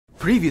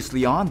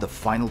Previously on The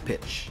Final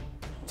Pitch.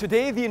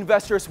 Today, the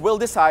investors will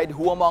decide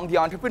who among the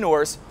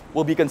entrepreneurs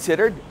will be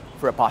considered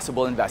for a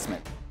possible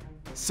investment.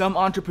 Some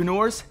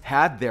entrepreneurs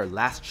had their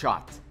last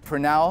shot, For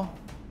now,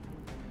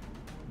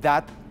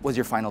 that was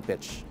your final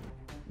pitch.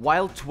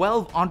 while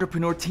 12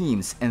 entrepreneur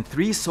teams and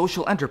 3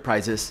 social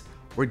enterprises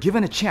were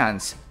given a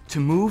chance to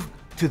move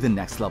to the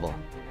next level.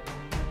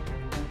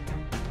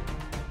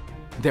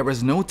 There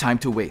was no time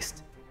to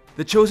waste.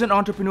 The chosen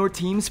entrepreneur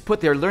teams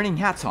put their learning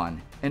hats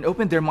on and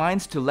opened their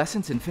minds to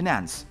lessons in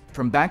finance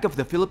from Bank of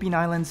the Philippine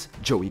Islands,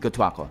 Joey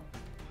Cotuaco,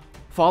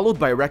 followed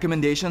by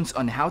recommendations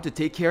on how to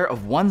take care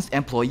of one's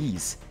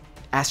employees,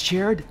 as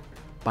shared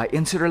by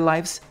Insular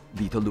Life's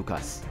Vito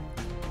Lucas.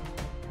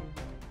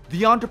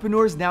 The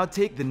entrepreneurs now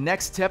take the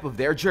next step of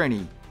their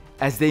journey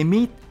as they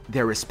meet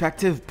their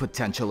respective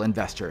potential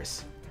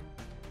investors.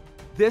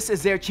 This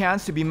is their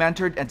chance to be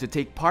mentored and to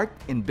take part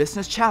in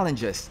business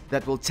challenges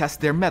that will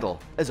test their mettle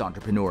as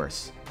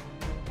entrepreneurs.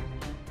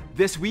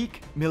 This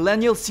week,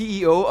 Millennial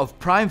CEO of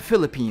Prime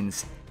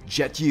Philippines,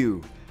 Jet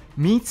Yu,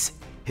 meets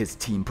his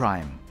Team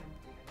Prime.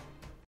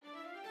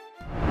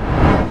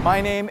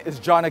 My name is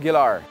John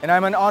Aguilar, and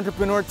I'm an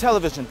entrepreneur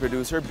television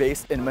producer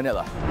based in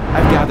Manila.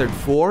 I've gathered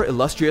 4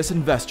 illustrious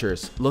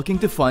investors looking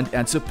to fund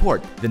and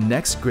support the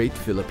next great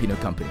Filipino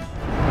company.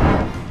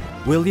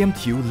 William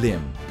Q.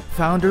 Lim,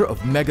 founder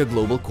of Mega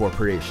Global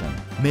Corporation,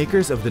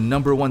 makers of the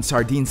 #1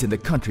 sardines in the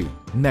country,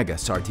 Mega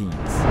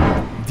Sardines.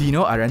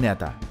 Dino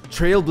Araneta,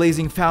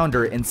 trailblazing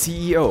founder and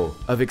CEO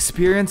of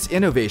experience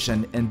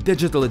innovation and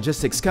digital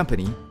logistics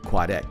company,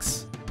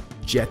 QuadX.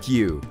 Jet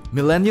Yu,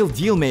 millennial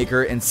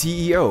dealmaker and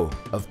CEO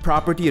of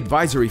property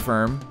advisory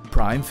firm,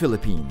 Prime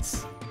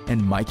Philippines.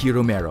 And Mikey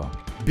Romero,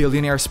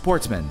 billionaire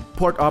sportsman,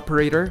 port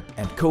operator,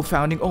 and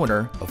co-founding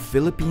owner of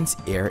Philippines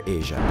Air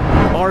Asia.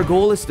 Our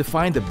goal is to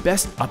find the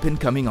best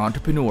up-and-coming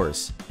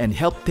entrepreneurs and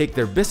help take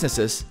their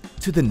businesses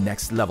to the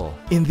next level.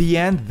 In the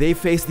end, they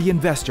face the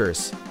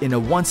investors in a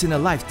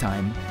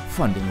once-in-a-lifetime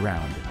funding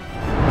round.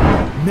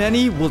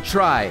 Many will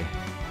try,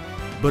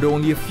 but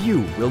only a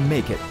few will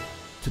make it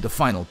to the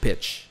final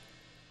pitch.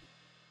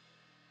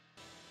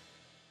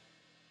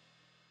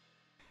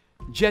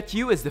 Jet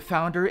Yu is the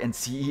founder and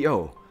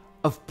CEO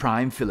of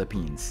Prime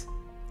Philippines.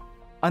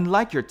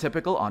 Unlike your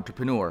typical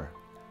entrepreneur,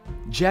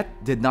 Jet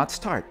did not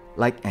start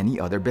like any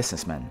other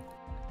businessman.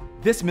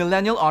 This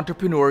millennial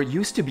entrepreneur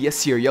used to be a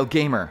serial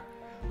gamer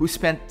who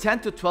spent 10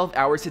 to 12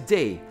 hours a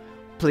day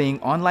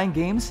playing online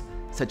games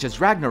such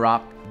as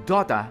Ragnarok,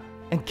 Dota,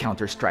 and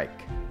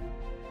Counter-Strike.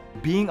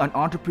 Being an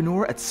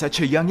entrepreneur at such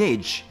a young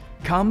age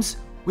comes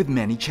with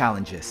many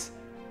challenges.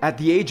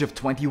 At the age of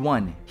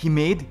 21, he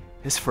made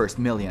his first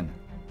million,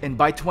 and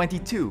by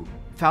 22,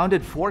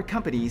 founded 4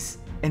 companies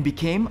and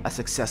became a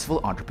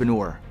successful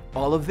entrepreneur.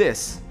 All of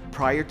this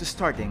prior to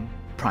starting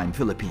Prime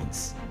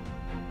Philippines.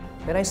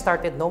 When I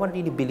started, no one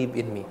really believed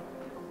in me.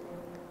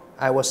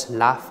 I was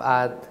laughed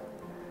at.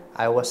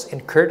 I was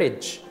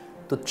encouraged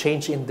to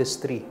change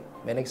industry.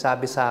 May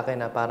nagsabi sa akin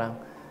na parang,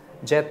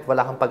 Jet,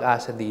 wala kang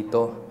pag-asa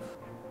dito.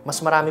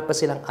 Mas marami pa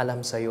silang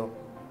alam sa'yo.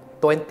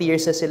 20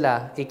 years na sila,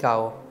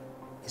 ikaw,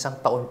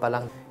 1 taon pa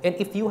lang. And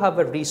if you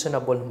have a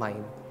reasonable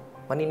mind,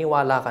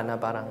 maniniwala ka na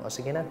parang, o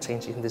sige na,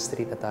 change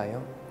industry na tayo.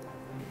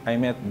 I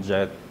met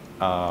Jet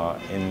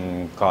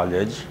in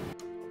college.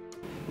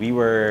 We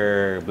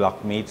were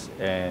blockmates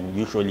and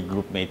usually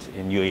groupmates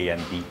in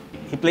UANP.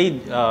 He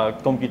played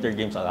computer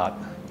games a lot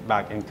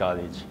back in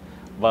college,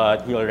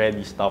 but he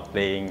already stopped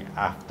playing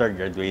after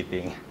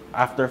graduating.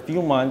 After a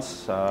few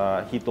months,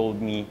 he told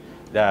me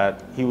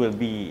that he will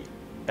be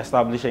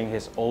establishing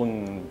his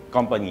own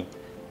company.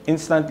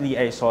 Instantly,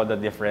 I saw the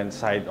different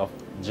side of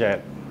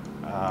Jet.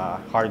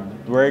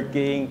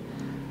 Hardworking,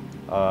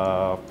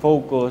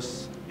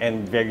 focused,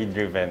 and very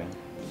driven.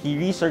 He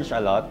researched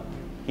a lot.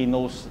 He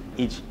knows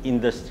each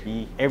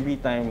industry. Every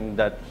time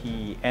that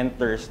he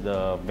enters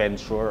the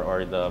venture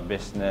or the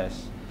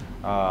business,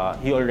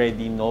 he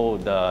already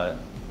knows the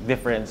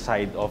different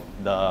side of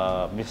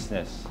the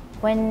business.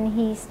 When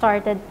he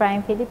started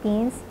Prime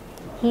Philippines,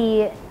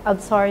 he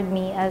absorbed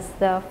me as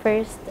the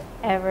first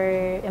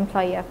ever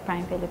employee of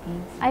Prime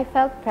Philippines. I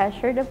felt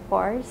pressured, of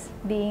course,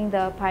 being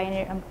the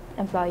pioneer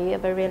employee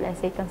of a real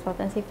estate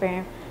consultancy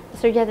firm.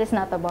 Sir Jet is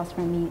not a boss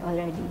for me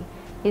already.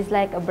 He's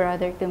like a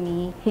brother to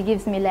me. He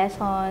gives me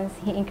lessons.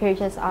 He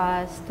encourages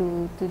us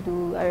to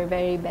do our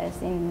very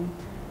best in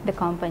the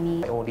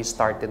company. I only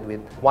started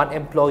with 1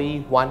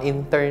 employee, 1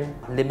 intern,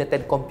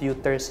 limited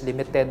computers,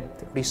 limited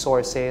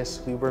resources.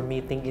 We were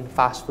meeting in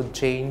fast food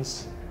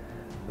chains.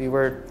 We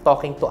were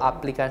talking to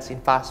applicants in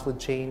fast food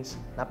chains.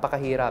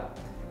 Napakahirap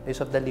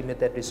because of the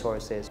limited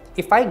resources.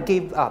 If I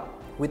gave up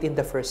within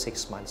the first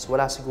 6 months,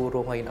 wala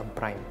siguro ngayon ang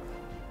Prime.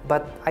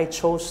 But I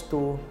chose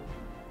to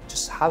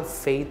just have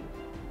faith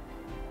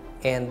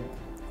and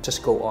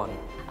just go on.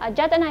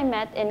 Jet and I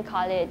met in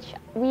college.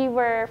 We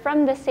were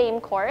from the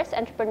same course,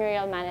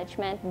 entrepreneurial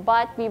management,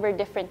 but we were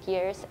different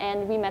years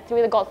and we met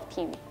through the golf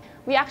team.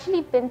 We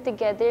actually been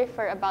together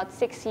for about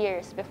 6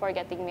 years before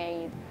getting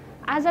married.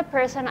 As a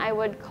person, I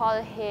would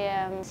call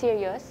him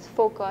serious,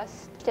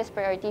 focused. His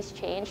priorities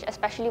changed,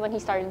 especially when he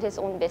started his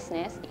own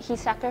business. He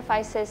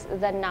sacrifices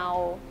the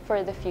now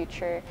for the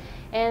future.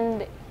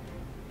 And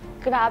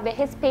grabe,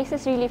 his pace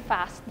is really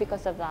fast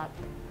because of that.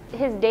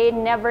 His day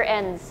never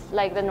ends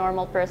like the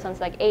normal person's,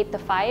 like 8 to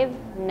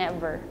 5,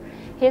 never.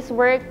 His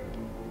work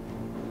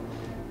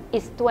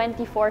is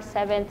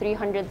 24/7,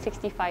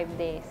 365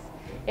 days.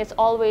 It's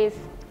always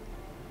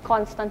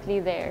constantly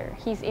there.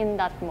 He's in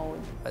that mode.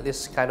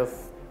 This is kind of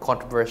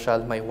controversial.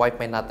 My wife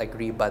may not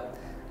agree, but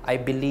I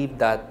believe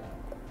that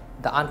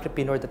the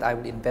entrepreneur that I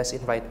will invest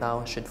in right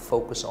now should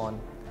focus on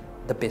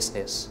the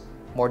business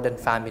more than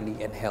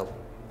family and health.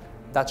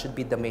 That should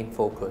be the main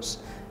focus.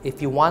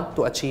 If you want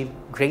to achieve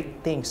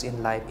great things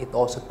in life, it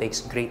also takes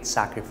great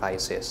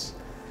sacrifices.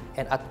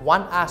 And at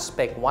one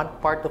aspect, one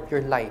part of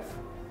your life,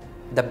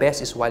 the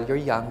best is while you're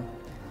young,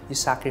 you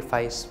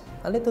sacrifice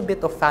a little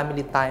bit of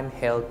family time,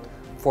 health,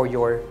 for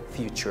your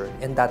future,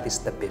 and that is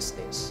the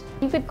business.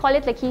 You could call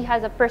it like he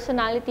has a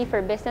personality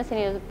for business and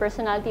he has a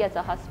personality as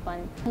a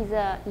husband. He's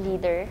a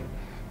leader,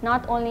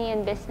 not only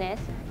in business.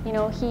 You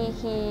know,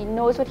 he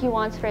knows what he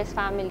wants for his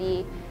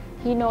family.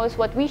 He knows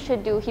what we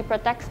should do. He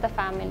protects the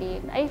family.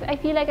 I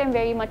feel like I'm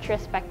very much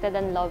respected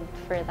and loved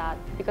for that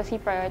because he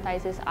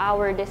prioritizes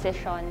our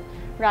decision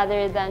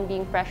rather than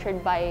being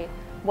pressured by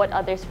what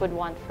others would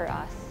want for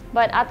us.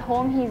 But at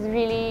home, he's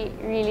really,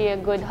 really a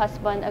good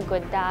husband, a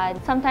good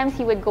dad. Sometimes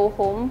he would go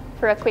home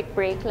for a quick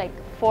break, like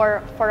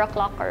 4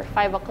 o'clock or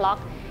 5 o'clock,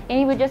 and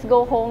he would just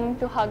go home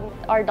to hug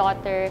our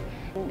daughter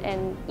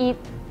and eat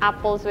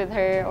apples with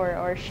her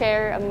or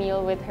share a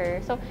meal with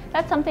her. So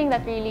that's something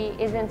that really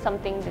isn't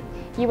something that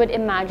you would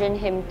imagine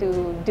him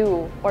to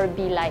do or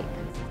be like.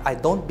 I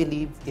don't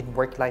believe in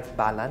work-life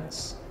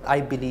balance.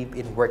 I believe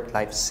in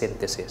work-life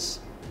synthesis,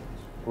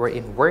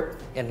 wherein work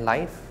and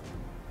life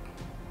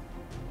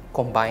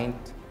combined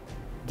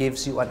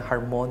gives you an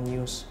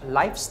harmonious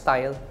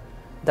lifestyle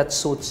that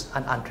suits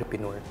an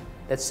entrepreneur.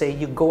 Let's say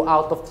you go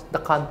out of the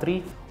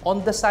country,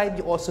 on the side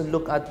you also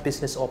look at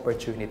business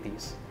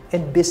opportunities.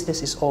 And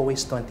business is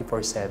always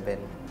 24/7.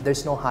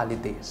 There's no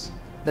holidays.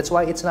 That's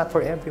why it's not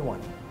for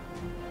everyone.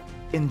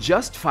 In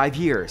just 5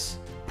 years,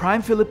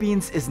 Prime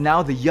Philippines is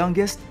now the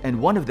youngest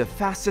and one of the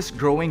fastest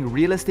growing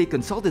real estate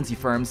consultancy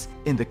firms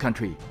in the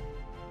country,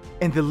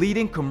 and the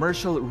leading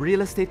commercial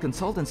real estate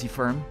consultancy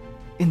firm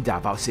in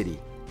Davao City.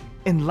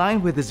 In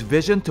line with his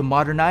vision to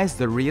modernize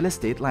the real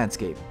estate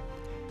landscape,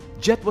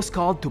 Jet was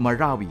called to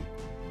Marawi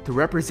to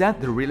represent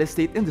the real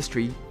estate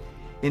industry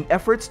in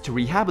efforts to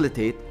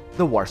rehabilitate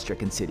the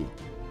war-stricken city.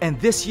 And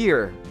this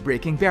year,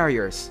 breaking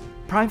barriers,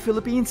 Prime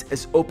Philippines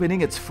is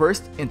opening its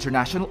first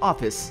international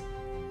office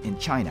in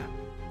China.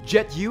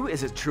 Jet U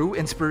is a true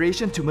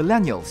inspiration to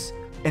millennials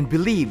and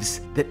believes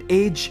that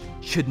age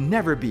should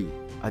never be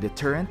a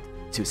deterrent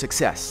to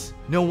success.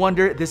 No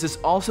wonder this is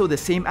also the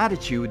same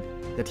attitude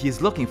that he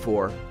is looking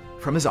for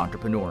from his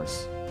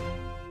entrepreneurs.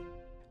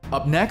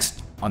 Up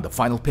next on The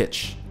Final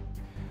Pitch.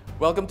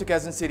 Welcome to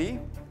Quezon City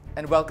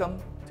and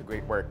welcome to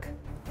Great Work.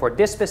 For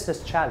this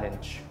business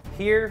challenge,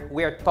 here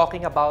we are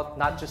talking about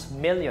not just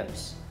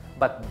millions,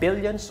 but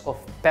billions of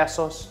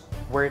pesos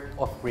worth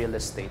of real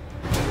estate.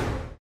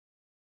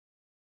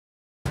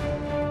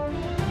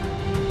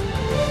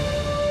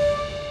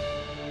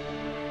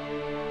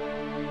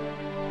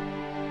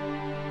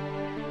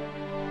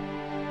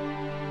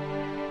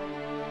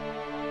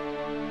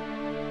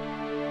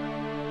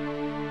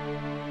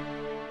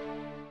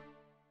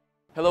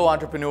 Hello,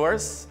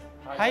 entrepreneurs.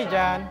 Hi,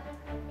 Jan.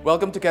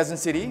 Welcome to Quezon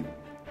City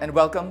and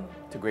welcome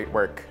to Great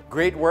Work.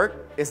 Great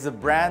Work is the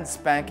brand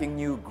spanking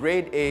new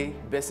Grade A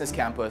business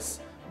campus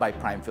by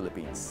Prime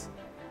Philippines.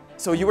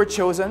 So you were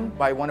chosen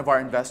by one of our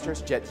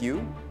investors, Jet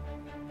U,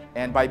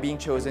 and by being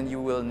chosen,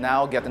 you will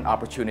now get an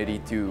opportunity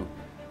to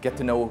get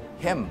to know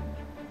him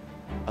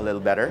a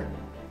little better.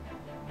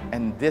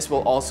 And this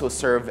will also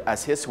serve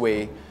as his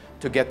way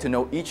to get to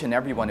know each and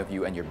every one of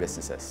you and your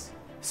businesses.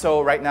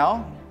 So right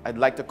now, I'd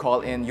like to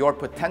call in your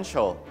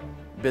potential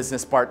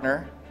business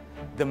partner,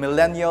 the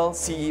Millennial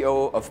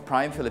CEO of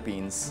Prime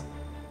Philippines,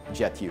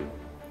 Jet U.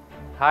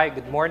 Hi,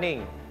 good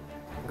morning.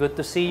 Good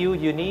to see you,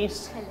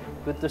 Eunice. Hello.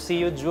 Good to see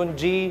you,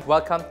 Junji.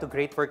 Welcome to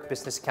Great Work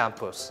Business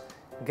Campus.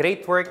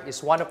 Great Work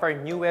is one of our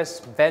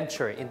newest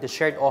venture in the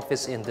shared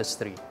office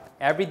industry.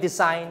 Every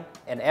design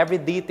and every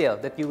detail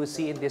that you will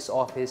see in this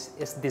office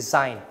is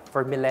designed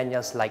for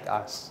millennials like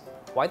us.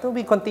 Why don't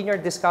we continue our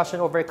discussion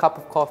over a cup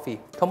of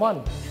coffee? Come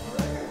on.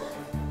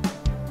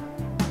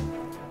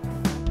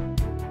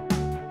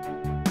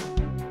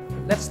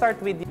 Let's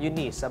start with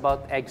Eunice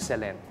about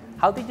Excellent.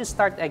 How did you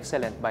start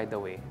Excellent, by the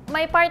way?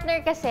 My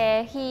partner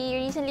kasi,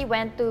 he recently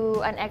went to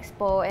an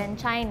expo in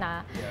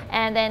China,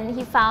 and then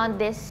he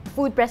found this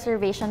food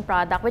preservation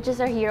product, which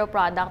is our hero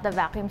product, the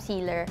vacuum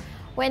sealer.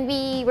 When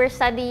we were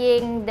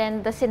studying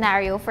then the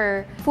scenario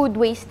for food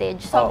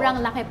wastage, sobrang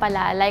laki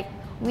pala. Like,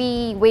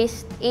 we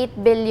waste 8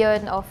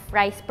 billion of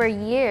rice per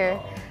year.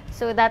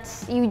 So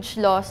that's huge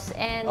loss.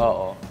 And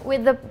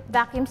with the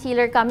vacuum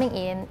sealer coming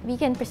in, we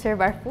can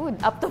preserve our food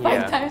up to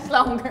 5 times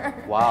longer.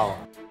 Wow.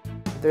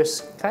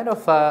 There's kind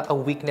of a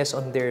weakness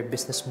on their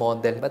business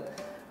model, but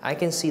I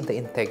can see the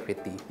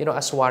integrity. You know,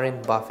 as Warren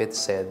Buffett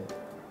said,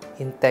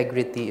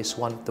 integrity is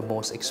one of the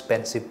most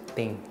expensive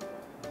things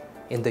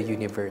in the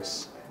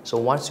universe. So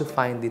once you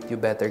find it, you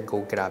better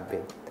go grab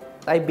it.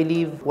 I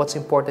believe what's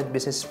important in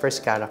business is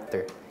first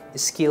character.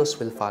 Skills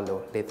will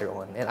follow later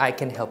on, and I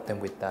can help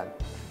them with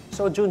that.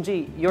 So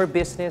Junji, your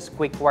business,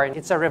 Quickwire,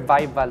 it's a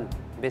revival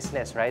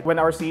business, right? When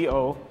our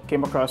CEO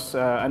came across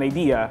an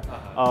idea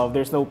of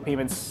there's no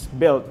payments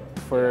built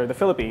for the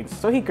Philippines,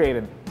 so he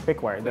created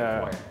Quickwire,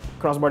 the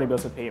cross-border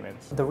bills and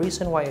payments. The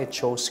reason why I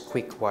chose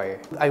Quickwire,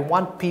 I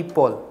want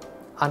people,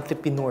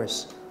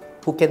 entrepreneurs,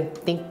 who can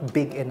think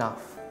big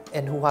enough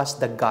and who has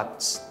the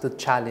guts to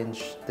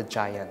challenge the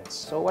giants.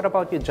 So what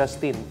about you,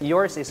 Justin?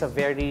 Yours is a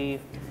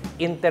very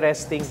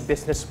interesting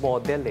business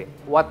model eh.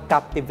 What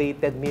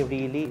captivated me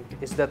really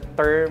is the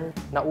term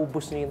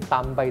naubos niyo yung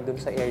tambay dun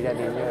sa area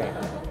ninyo eh.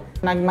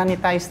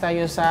 Nag-monetize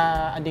tayo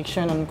sa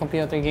addiction on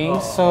computer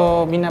games,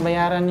 so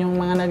binabayaran yung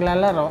mga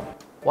naglalaro.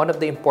 One of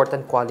the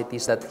important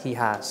qualities that he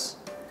has,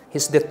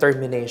 his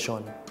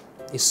determination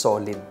is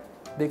solid.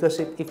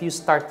 Because if you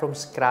start from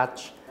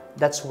scratch,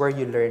 that's where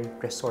you learn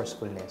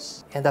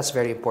resourcefulness. And that's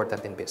very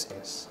important in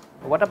business.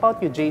 What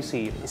about you,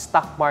 JC?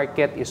 Stock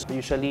market is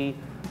usually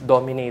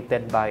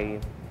dominated by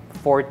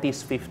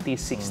 40s, 50s,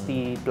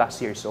 60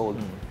 plus years old.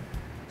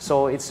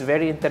 So it's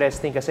very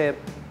interesting kasi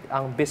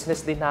ang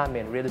business din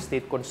namin, real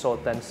estate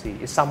consultancy,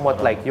 is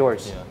somewhat like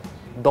yours.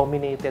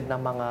 Dominated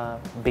ng mga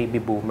baby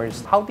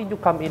boomers. How did you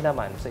come in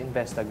naman sa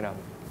Instagram?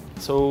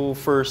 So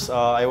first,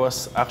 I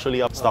was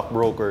actually a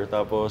stockbroker.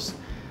 Tapos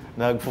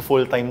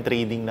nag-full-time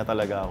trading na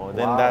talaga ako.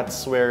 Then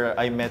that's where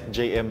I met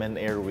JM and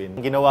Erwin.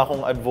 Ginawa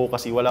kong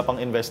advocacy, wala pang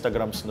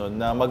Instagrams noon,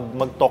 na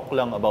mag-talk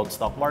lang about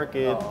stock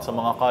market sa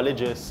mga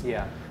colleges.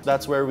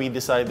 That's where we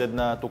decided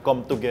na to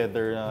come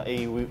together na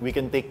we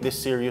can take this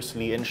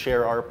seriously and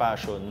share our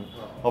passion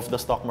of the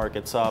stock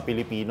market sa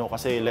Pilipino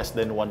kasi less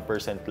than 1%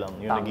 lang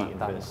yung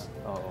nag-i-invest.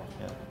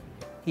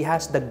 He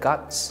has the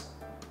guts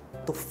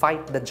to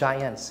fight the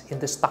giants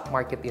in the stock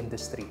market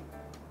industry.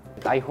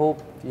 I hope,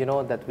 you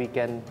know, that we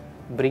can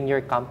bring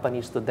your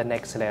companies to the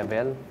next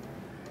level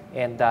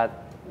and that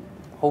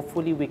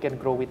hopefully we can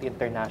grow it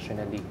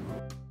internationally.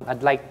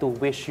 I'd like to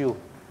wish you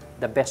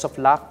the best of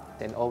luck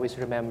and always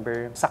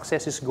remember,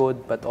 success is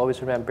good, but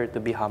always remember to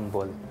be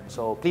humble.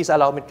 So please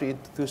allow me to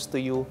introduce to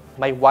you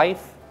my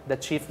wife, the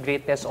Chief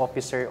Greatness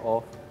Officer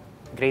of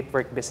Great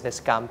Work Business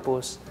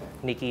Campus,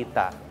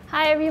 Nikita.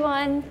 Hi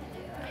everyone!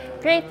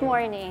 Great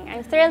morning.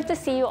 I'm thrilled to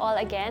see you all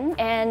again,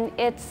 and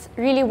it's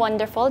really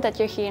wonderful that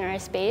you're here in our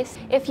space.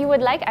 If you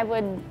would like, I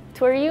would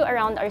tour you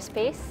around our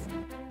space.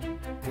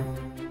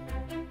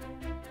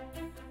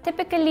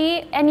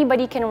 Typically,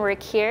 anybody can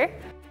work here.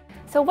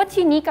 So what's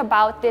unique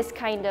about this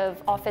kind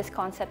of office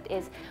concept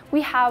is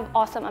we have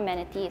awesome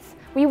amenities.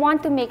 We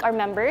want to make our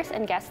members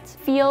and guests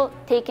feel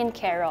taken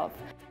care of.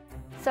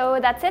 So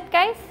that's it,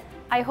 guys.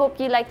 I hope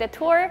you like the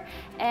tour,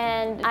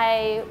 and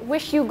I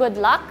wish you good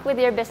luck with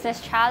your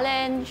business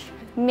challenge.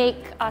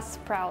 Make us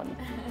proud.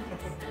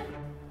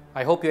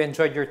 I hope you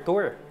enjoyed your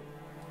tour.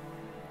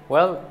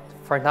 Well,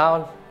 for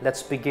now,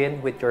 let's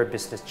begin with your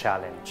business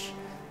challenge.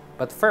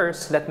 But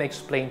first, let me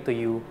explain to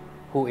you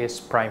who is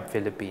Prime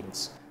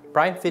Philippines.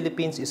 Prime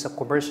Philippines is a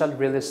commercial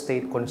real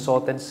estate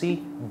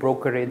consultancy,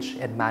 brokerage,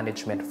 and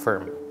management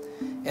firm.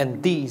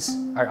 And these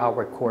are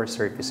our core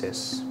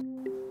services.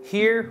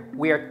 Here,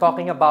 we are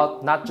talking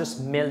about not just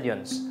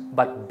millions,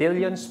 but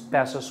billions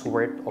pesos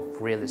worth of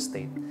real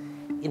estate.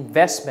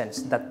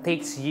 Investments that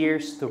takes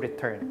years to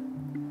return.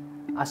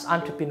 As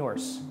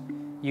entrepreneurs,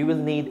 you will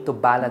need to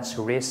balance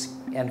risk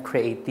and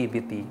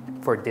creativity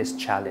for this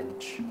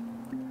challenge.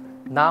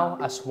 Now,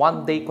 as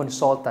one-day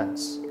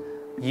consultants,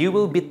 you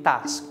will be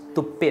tasked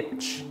to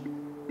pitch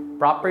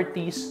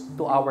properties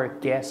to our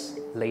guests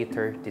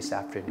later this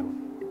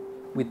afternoon.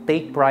 We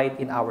take pride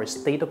in our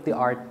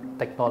state-of-the-art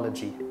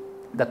technology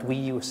that we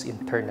use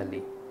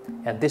internally.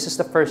 And this is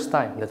the first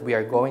time that we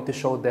are going to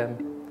show them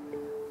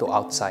to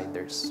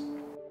outsiders.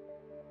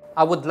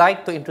 I would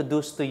like to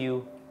introduce to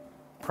you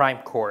Prime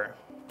Core.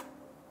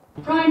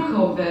 Prime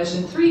Core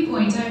version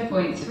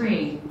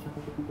 3.0.3.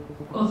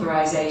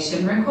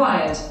 Authorization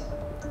required.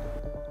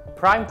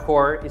 Prime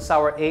Core is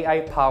our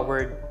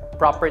AI-powered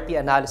property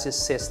analysis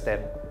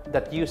system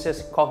that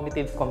uses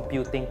cognitive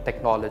computing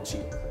technology,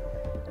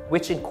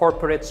 which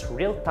incorporates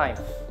real-time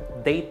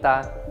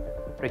data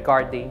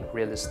regarding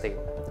real estate.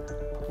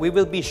 We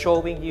will be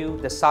showing you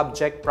the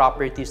subject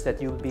properties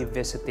that you'll be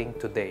visiting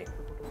today.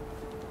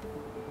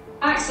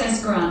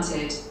 Access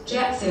granted.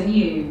 Jetson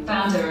Yu,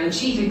 Founder and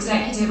Chief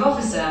Executive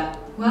Officer.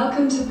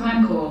 Welcome to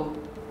PrimeCore.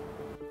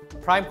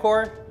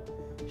 PrimeCore,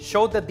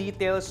 show the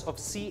details of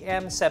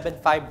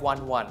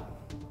CM7511.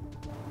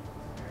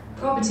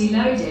 Property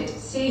loaded.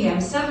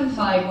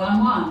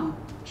 CM7511.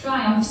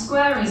 Triumph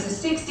Square is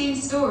a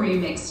 16-story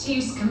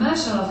mixed-use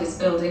commercial office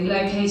building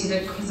located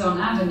at Quezon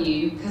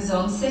Avenue,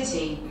 Quezon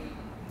City.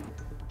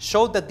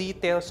 Show the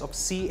details of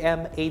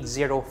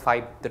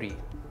CM8053.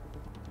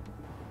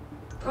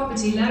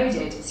 Property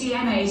loaded.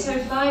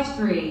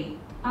 CM8053.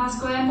 Our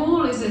Square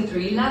Mall is a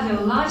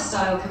 3-level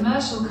lifestyle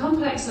commercial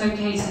complex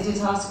located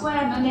at Our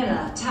Square,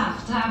 Manila,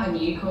 Taft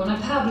Avenue, corner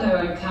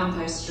Pablo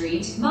Ocampo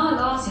Street,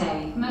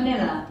 Malate,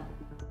 Manila.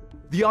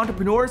 The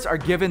entrepreneurs are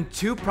given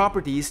 2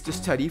 properties to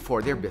study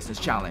for their business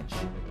challenge.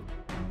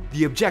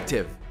 The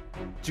objective: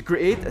 to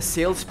create a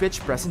sales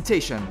pitch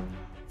presentation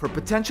for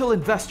potential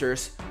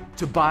investors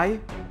to buy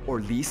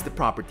or lease the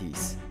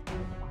properties.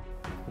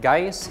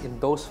 Guys, in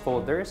those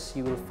folders,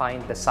 you will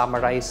find the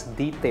summarized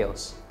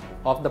details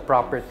of the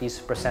properties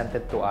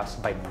presented to us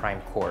by Prime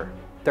Core.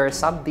 There are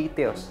some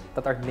details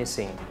that are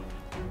missing.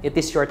 It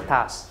is your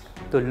task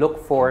to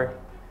look for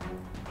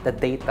the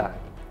data,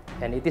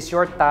 and it is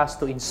your task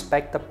to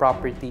inspect the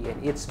property and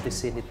its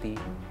vicinity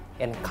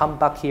and come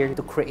back here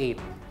to create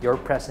your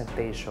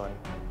presentation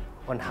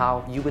on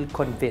how you will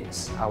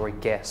convince our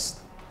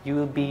guests. You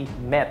will be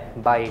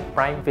met by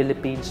Prime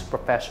Philippines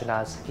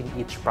professionals in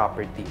each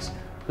properties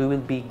who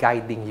will be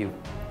guiding you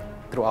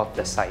throughout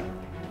the site.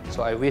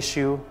 So I wish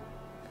you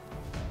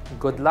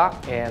good luck,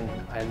 and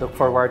I look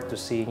forward to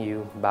seeing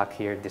you back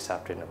here this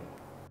afternoon.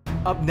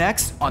 Up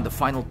next on the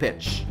final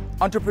pitch.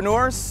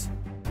 Entrepreneurs,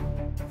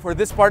 for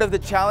this part of the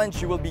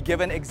challenge, you will be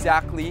given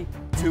exactly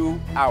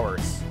 2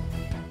 hours.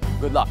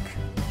 Good luck.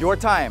 Your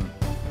time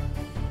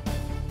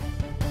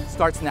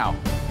starts now.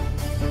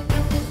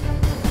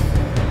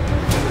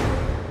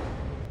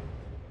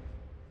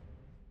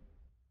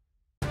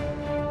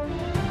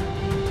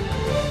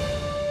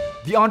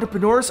 The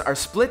entrepreneurs are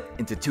split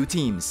into 2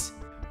 teams.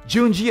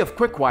 Junji of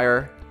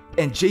Quickwire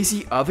and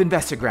JC of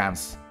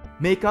Instagrams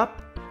make up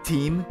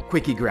Team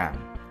Quickygram,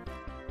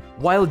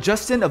 while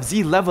Justin of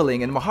Z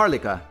Leveling and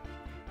Maharlika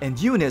and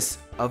Eunice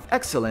of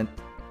Excellent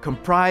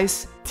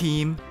comprise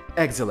Team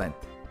Excellent.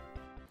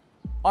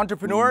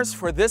 Entrepreneurs,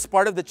 for this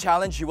part of the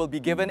challenge, you will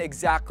be given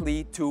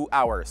exactly 2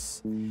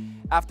 hours,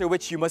 after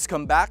which you must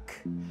come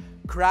back,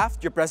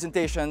 craft your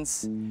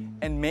presentations,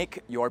 and make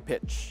your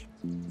pitch.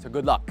 So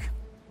good luck.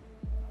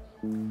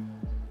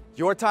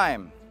 Your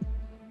time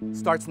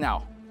starts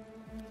now.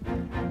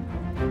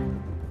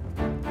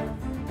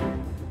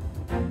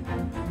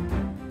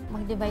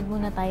 Mag-divide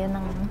muna tayo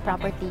ng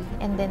property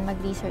and then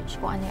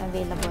mag-research kung ano yung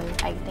available,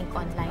 I think,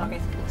 online.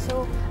 Okay.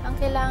 So, ang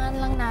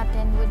kailangan lang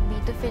natin would be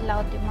to fill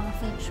out yung mga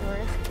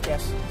features.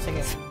 Yes,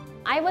 sige.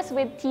 I was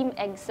with Team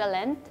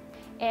Excellent,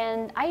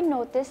 and I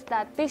noticed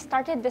that they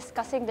started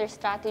discussing their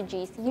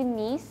strategies.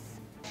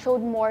 Eunice showed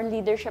more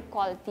leadership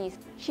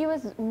qualities. She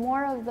was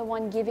more of the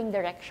one giving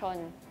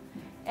direction.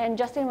 And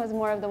Justin was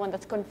more of the one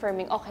that's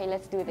confirming, okay,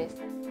 let's do this.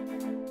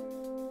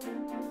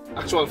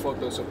 Actual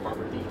photos of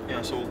property.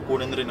 Yeah, so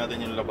kunin rin natin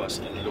yung labas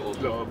ng loob.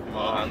 Yung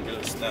mga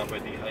angles na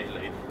pwede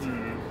highlight.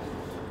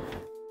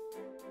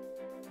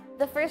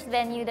 The first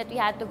venue that we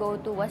had to go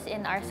to was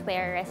in our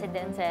Square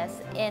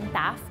residences in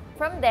Taft.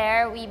 From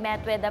there, we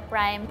met with a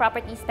prime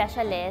property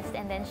specialist,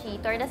 and then she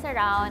toured us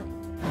around.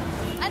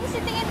 Ano si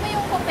tingin mo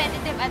yung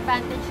competitive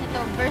advantage nito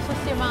versus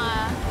yung mga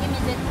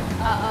immediate?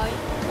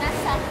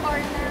 Nasa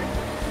corner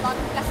lot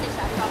kasi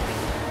siya,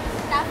 shopping.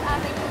 Taft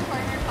Avenue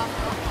corner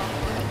Pablo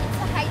Ocampo. It's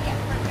a high-tech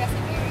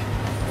progressive area.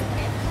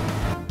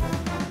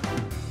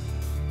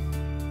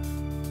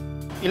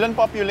 Ilan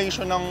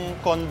population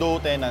ng condo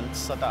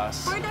tenants sa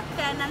taas? For the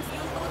tenants,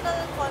 yung total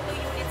condo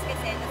units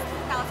kasi is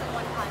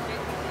 2,100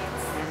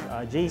 units.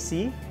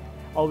 JC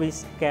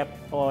always kept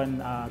on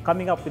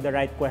coming up with the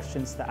right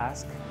questions to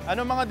ask.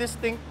 Ano mga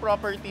distinct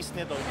properties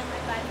nito? Ang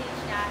advantage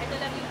niya, ito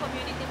lang yung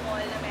community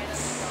mall na meron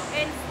dito.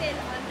 And still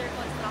under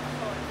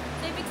construction.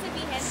 So, ibig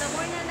sabihin, the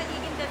more na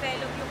nagiging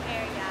develop yung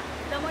area,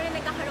 the more na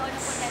nagkakaroon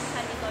ng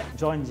potential nito.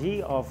 John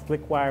G. of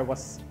Quickwire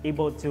was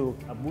able to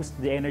boost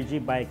the energy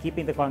by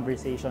keeping the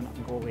conversation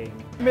going.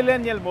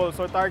 Millennial Mall,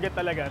 so target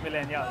talaga,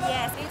 Millennial.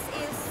 Yes, this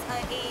is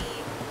a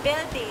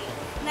building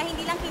na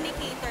hindi lang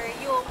kinikater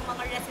yung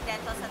mga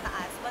residential sa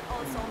taas, but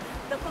also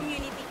the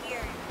community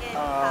here in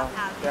Taft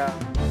Avenue. Yeah.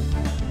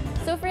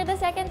 So for the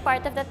second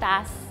part of the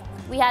task,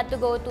 we had to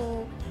go to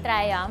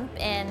Triumph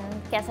in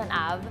Quezon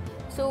Ave.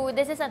 So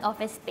this is an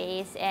office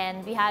space,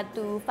 and we had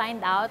to find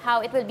out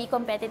how it will be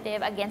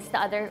competitive against the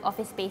other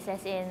office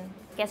spaces in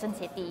Quezon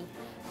City.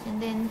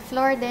 And then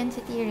floor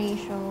density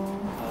ratio.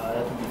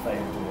 That would be 5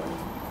 to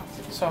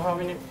 1. So how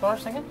many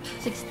floors again?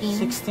 16.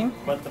 16?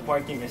 But the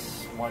parking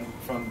is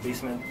from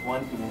basement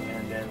 1, 2,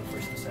 and then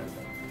first to 7.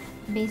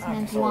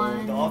 Basement So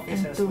 1 the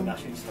offices and 2. would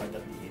actually start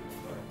at the 8th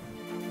floor.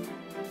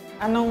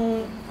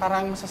 Anong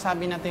parang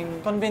masasabi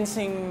nating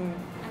convincing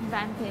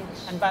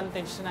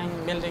advantage ng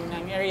building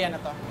ng area na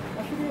to?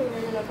 Actually,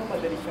 wala pa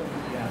madali siyang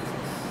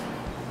i-access.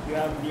 You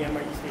have the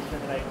MRT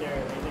station right there,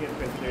 and I think it's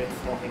considered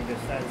walking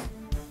distance.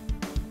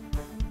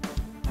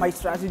 My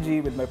strategy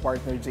with my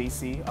partner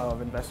JC of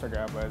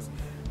Instagram was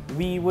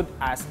we would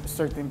ask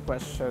certain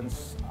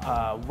questions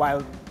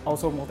while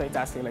also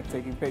multitasking, like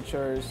taking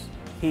pictures.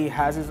 He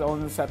has his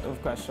own set of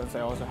questions.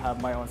 I also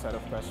have my own set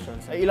of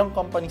questions. Ay, ilang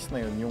companies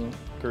na yun yung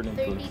current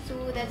tool?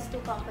 32, that's 2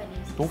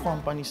 companies. 2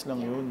 companies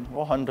lang yun.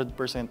 Oh, 100%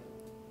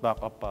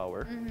 backup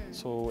power.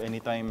 So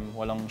anytime,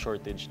 walang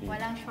shortage dito.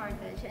 Walang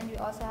shortage. And we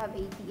also have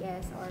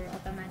ATS or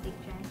automatic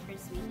transfer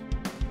switch.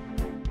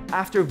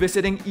 After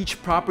visiting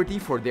each property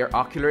for their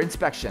ocular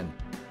inspection,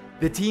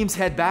 the teams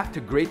head back to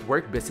Great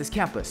Work Business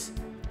Campus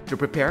to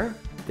prepare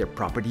their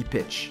property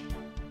pitch.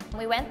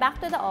 We went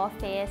back to the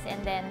office and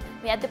then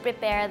we had to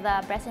prepare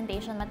the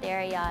presentation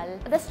material.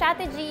 The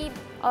strategy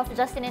of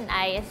Justin and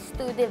I is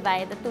to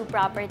divide the two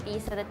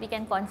properties so that we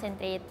can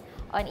concentrate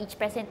on each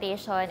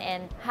presentation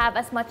and have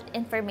as much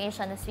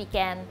information as we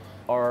can.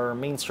 Our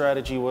main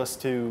strategy was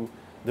to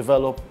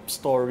develop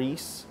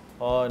stories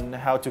on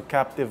how to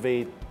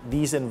captivate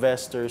these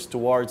investors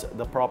towards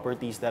the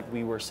properties that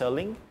we were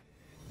selling.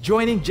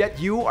 Joining Jet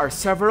Yu are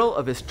several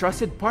of his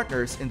trusted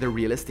partners in the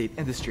real estate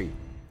industry.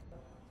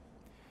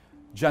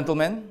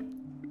 Gentlemen,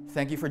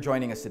 thank you for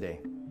joining us today.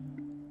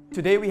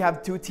 Today we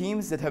have two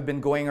teams that have been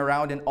going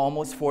around in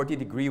almost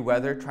 40-degree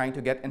weather trying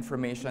to get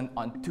information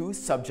on two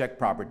subject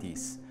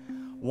properties.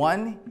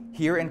 One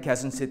here in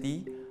Quezon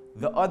City,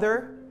 the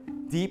other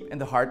deep in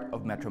the heart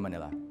of Metro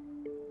Manila.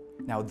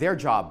 Now their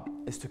job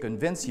is to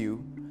convince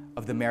you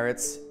of the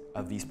merits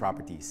of these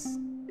properties.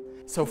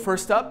 So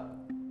first up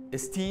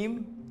is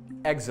Team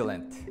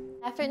Excellent.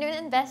 Good afternoon,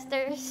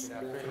 investors.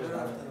 Good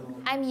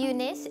afternoon. I'm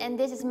Eunice and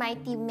this is my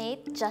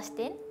teammate,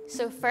 Justin.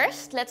 So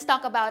first, let's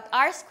talk about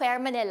R Square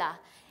Manila.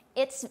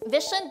 It's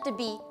visioned to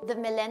be the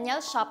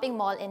Millennial shopping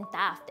mall in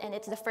Taft, and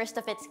it's the first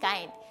of its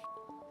kind.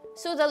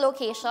 So the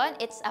location,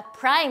 it's a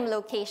prime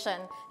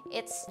location.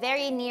 It's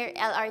very near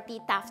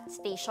LRT Taft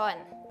Station.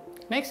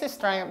 Next is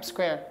Triumph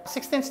Square,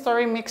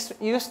 16-story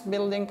mixed-use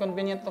building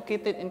convenient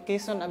located in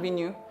Quezon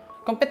Avenue.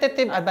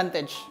 Competitive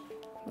advantage.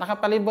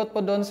 Nakapalibot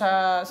po doon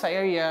sa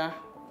area.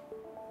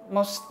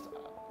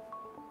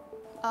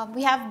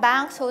 We have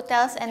banks,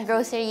 hotels, and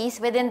groceries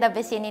within the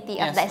vicinity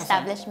of the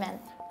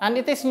establishment. And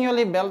it is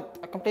newly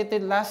built,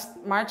 completed last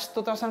March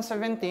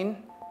 2017,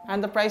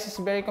 and the price is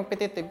very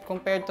competitive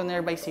compared to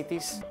nearby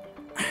cities.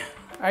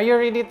 Are you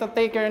ready to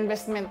take your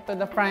investment to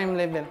the prime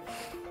level?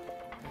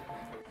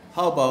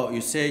 How about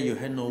you say you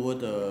hand over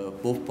the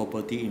both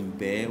property in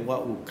bay?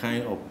 What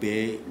kind of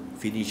bay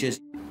finishes?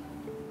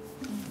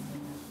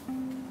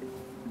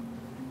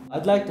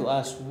 I'd like to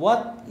ask,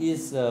 what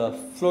is the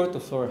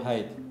floor-to-floor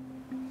height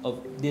of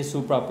these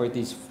two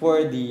properties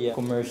for the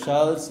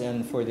commercials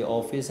and for the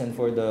office and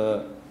for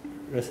the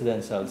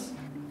residentials?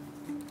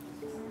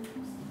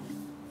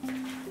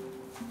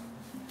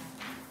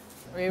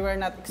 We were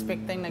not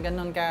expecting na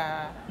ganun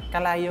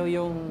kalayo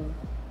yung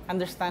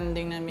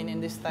understanding namin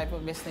in this type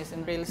of business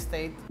in real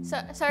estate.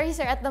 So, sorry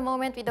sir, at the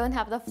moment we don't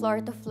have the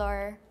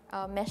floor-to-floor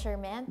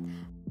measurement.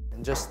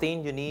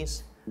 Justine,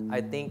 Eunice,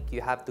 I think you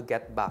have to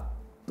get back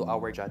to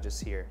our judges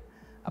here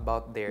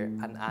about their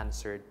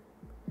unanswered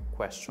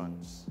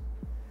questions.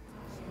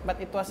 But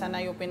it was an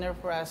eye-opener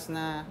for us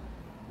na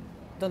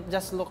don't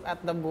just look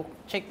at the book,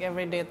 check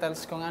every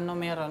details kung ano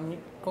meron,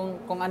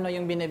 kung ano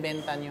yung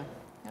binibenta nyo.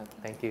 Okay.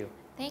 Thank you.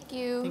 Thank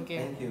you. Thank you.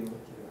 Thank you.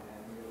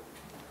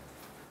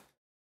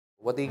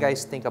 What do you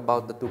guys think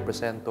about the two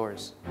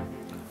presenters?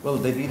 Well,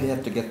 they really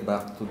have to get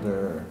back to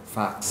their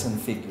facts and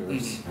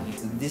figures.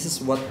 This is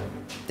what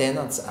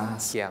tenants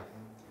ask. Yeah.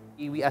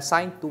 We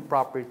assigned two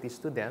properties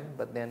to them,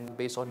 but then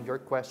based on your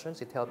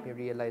questions, it helped me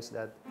realize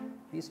that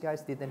these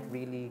guys didn't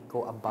really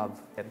go above.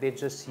 They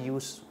just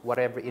used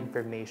whatever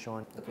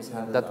information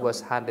that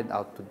was handed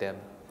out to them.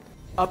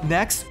 Up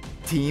next,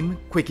 Team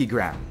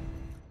Quickygram.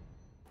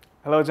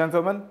 Hello,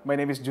 gentlemen. My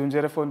name is Junje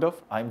Refundov.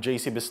 I'm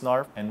JC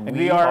Bisnar, And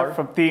we are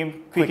from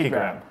Team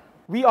Quickygram.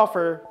 We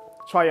offer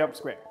Triumph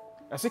Square,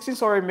 a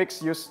 16-story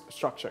mixed-use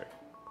structure.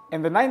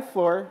 In the 9th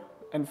floor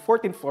and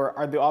 14th floor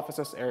are the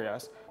offices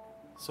areas.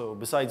 So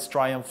besides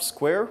Triumph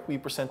Square, we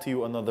present to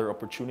you another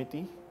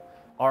opportunity,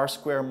 R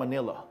Square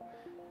Manila.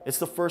 It's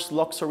the first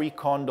luxury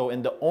condo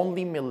and the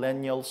only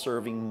millennial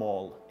serving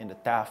mall in the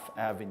Taft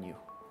Avenue.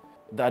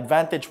 The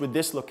advantage with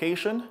this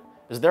location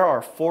is there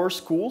are 4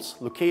 schools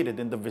located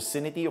in the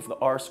vicinity of the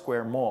R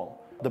Square Mall.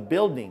 The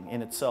building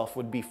in itself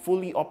would be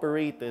fully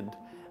operated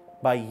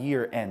by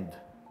year end.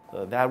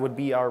 That would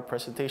be our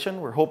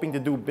presentation. We're hoping to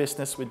do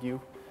business with you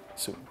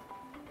soon.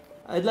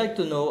 I'd like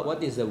to know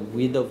what is the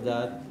width of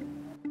that?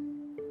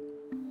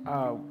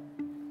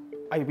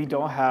 We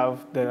don't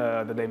have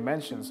the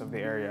dimensions of the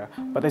area,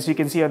 but as you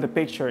can see on the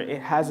picture,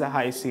 it has a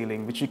high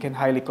ceiling which you can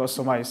highly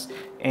customize,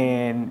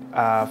 and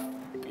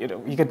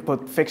you can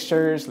put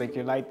fixtures like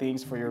your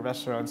lightings for your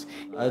restaurants.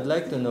 I'd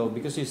like to know,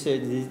 because you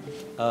said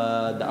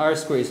the R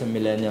Square is a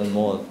millennial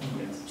mall.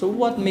 So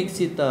what makes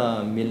it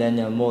a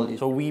millennial mall?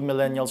 So we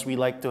millennials, we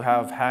like to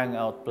have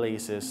hangout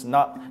places,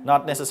 not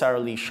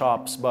necessarily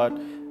shops, but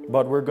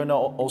we're gonna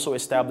also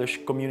establish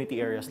community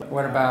areas.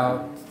 What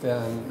about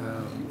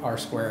R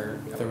Square?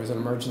 If there was an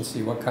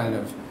emergency,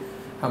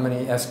 how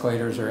many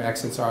escalators or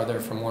exits are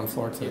there from one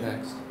floor to the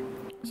next?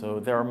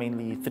 So there are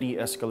mainly 3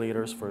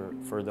 escalators for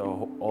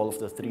all of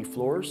the 3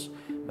 floors.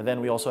 And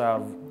then we also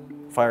have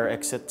fire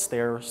exit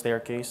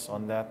staircase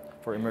on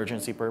that for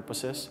emergency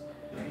purposes.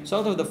 So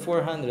out of the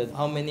 400,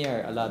 how many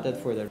are allotted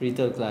for the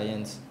retail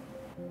clients?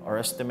 Our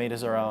estimate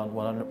is around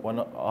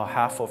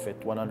half of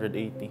it,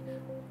 180.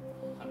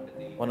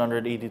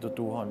 180 to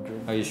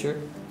 200. Are you sure?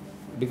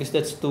 Because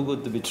that's too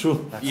good to be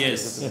true.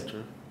 Yes. Too good to be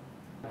true.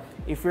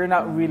 if you're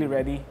not really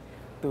ready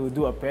to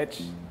do a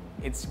pitch,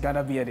 it's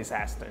gonna be a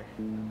disaster.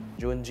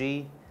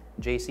 Junji,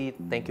 JC,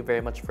 thank you very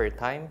much for your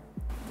time.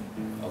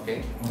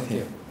 Okay. Thank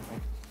you.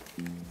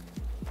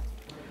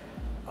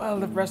 Well,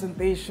 the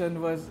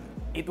presentation was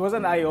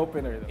an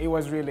eye-opener. It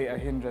was really a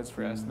hindrance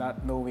for us,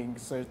 not knowing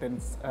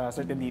certain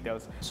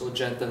details. So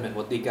gentlemen,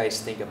 what do you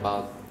guys think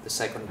about the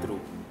second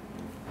group?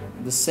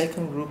 The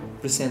second group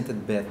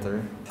presented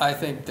better. I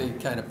think they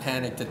kind of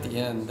panicked at the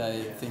end.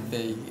 I think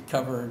they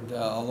covered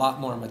a lot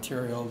more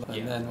material,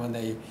 and then when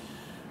they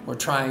were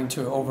trying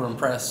to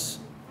over-impress,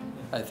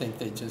 I think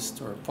they just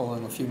were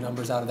pulling a few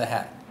numbers out of the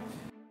hat.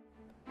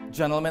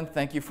 Gentlemen,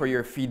 thank you for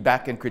your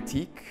feedback and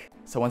critique.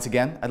 So once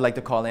again, I'd like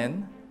to call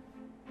in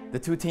the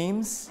two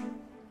teams,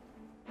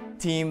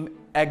 Team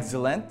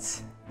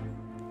Excellent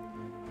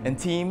and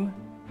Team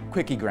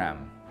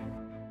Quickygram.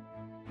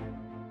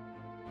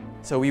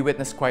 So we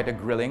witnessed quite a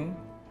grilling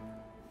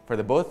for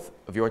the both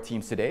of your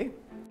teams today.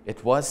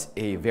 It was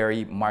a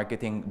very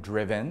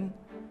marketing-driven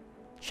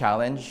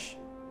challenge,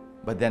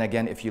 but then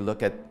again, if you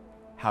look at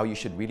how you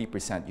should really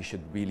present, you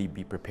should really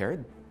be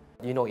prepared.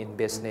 You know, in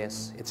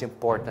business, it's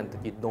important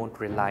that you don't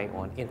rely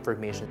on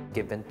information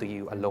given to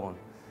you alone.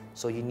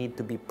 So you need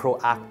to be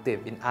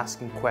proactive in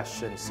asking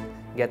questions,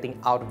 getting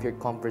out of your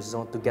comfort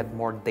zone to get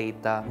more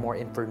data, more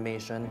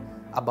information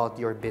about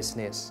your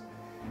business.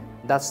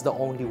 That's the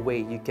only way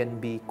you can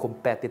be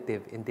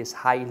competitive in this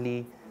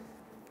highly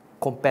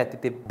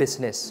competitive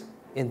business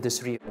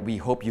industry. We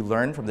hope you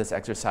learn from this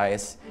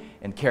exercise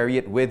and carry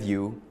it with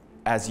you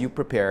as you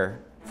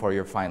prepare for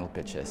your final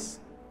pitches.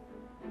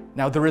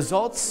 Now, the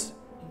results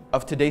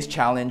of today's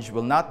challenge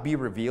will not be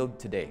revealed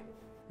today.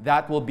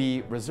 That will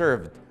be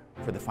reserved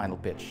for the final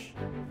pitch.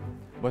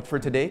 But for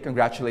today,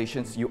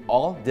 congratulations, you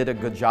all did a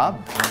good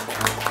job.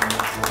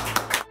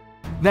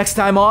 Next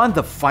time on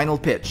the final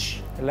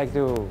pitch. I'd like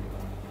to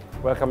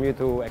welcome you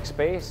to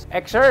X-Space.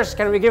 Xers,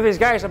 can we give these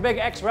guys a big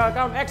X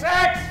welcome?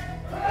 XX!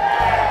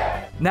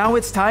 Now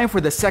it's time for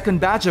the second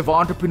batch of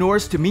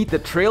entrepreneurs to meet the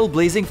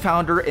trailblazing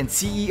founder and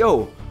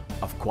CEO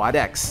of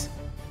QuadX,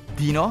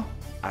 Dino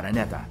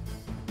Araneta.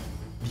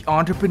 The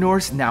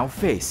entrepreneurs now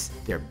face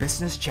their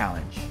business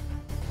challenge.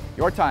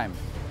 Your time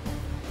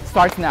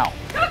starts now.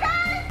 Okay.